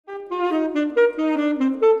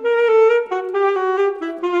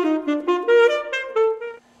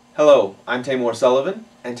I'm Taimur Sullivan,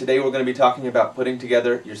 and today we're going to be talking about putting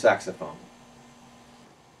together your saxophone.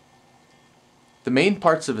 The main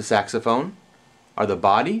parts of a saxophone are the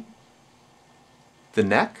body, the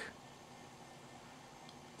neck,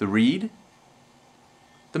 the reed,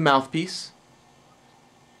 the mouthpiece,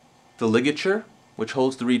 the ligature, which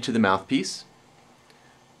holds the reed to the mouthpiece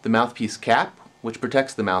cap, which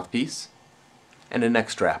protects the mouthpiece, and a neck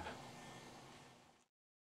strap.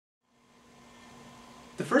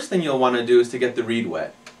 The first thing you'll want to do is to get the reed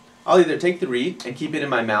wet. I'll either take the reed and keep it in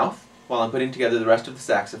my mouth while I'm putting together the rest of the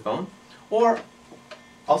saxophone, or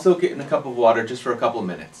I'll soak it in a cup of water just for a couple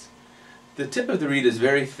minutes. The tip of the reed is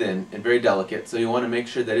very thin and very delicate, so you want to make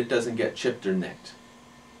sure that it doesn't get chipped or nicked.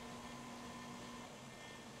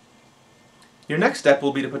 Your next step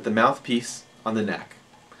will be to put the mouthpiece on the neck.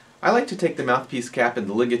 I like to take the mouthpiece cap and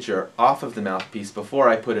the ligature off of the mouthpiece before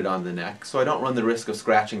I put it on the neck, so I don't run the risk of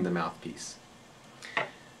scratching the mouthpiece.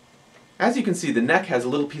 As you can see, the neck has a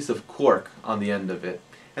little piece of cork on the end of it,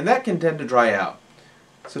 and that can tend to dry out.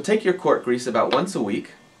 So take your cork grease about once a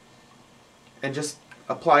week and just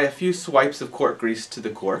apply a few swipes of cork grease to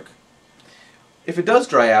the cork. If it does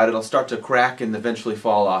dry out, it'll start to crack and eventually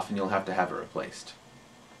fall off, and you'll have to have it replaced.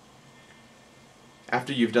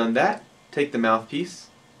 After you've done that, take the mouthpiece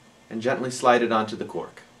and gently slide it onto the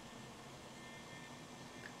cork.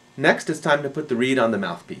 Next, it's time to put the reed on the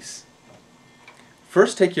mouthpiece.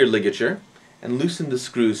 First, take your ligature and loosen the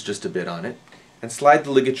screws just a bit on it, and slide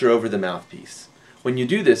the ligature over the mouthpiece. When you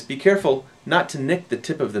do this, be careful not to nick the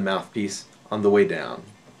tip of the mouthpiece on the way down.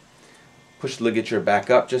 Push the ligature back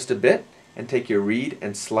up just a bit, and take your reed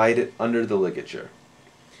and slide it under the ligature.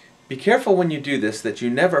 Be careful when you do this that you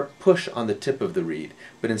never push on the tip of the reed,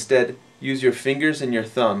 but instead use your fingers and your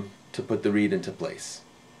thumb to put the reed into place.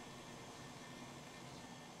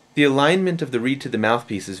 The alignment of the reed to the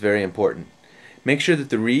mouthpiece is very important. Make sure that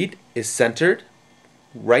the reed is centered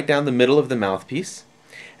right down the middle of the mouthpiece,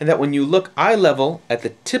 and that when you look eye level at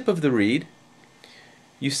the tip of the reed,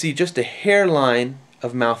 you see just a hairline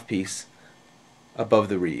of mouthpiece above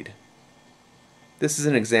the reed. This is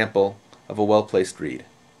an example of a well-placed reed.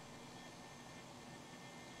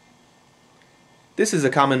 This is a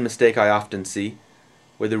common mistake I often see,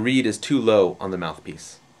 where the reed is too low on the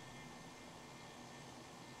mouthpiece.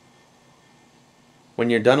 When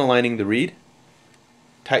you're done aligning the reed,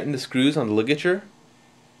 tighten the screws on the ligature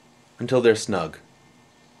until they're snug.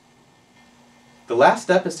 The last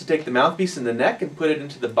step is to take the mouthpiece and the neck and put it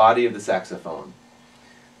into the body of the saxophone.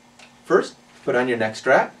 First, put on your neck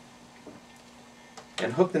strap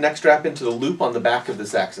and hook the neck strap into the loop on the back of the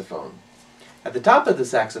saxophone. At the top of the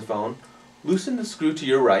saxophone, loosen the screw to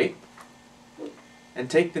your right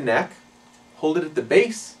and take the neck, hold it at the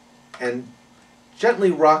base, and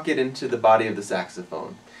gently rock it into the body of the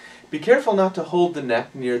saxophone. Be careful not to hold the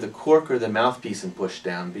neck near the cork or the mouthpiece and push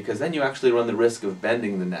down, because then you actually run the risk of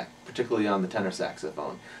bending the neck, particularly on the tenor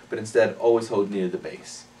saxophone, but instead always hold near the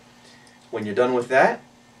base. When you're done with that,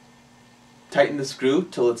 tighten the screw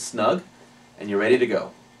till it's snug and you're ready to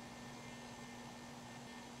go.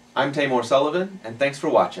 I'm Taimur Sullivan, and thanks for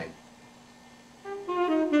watching.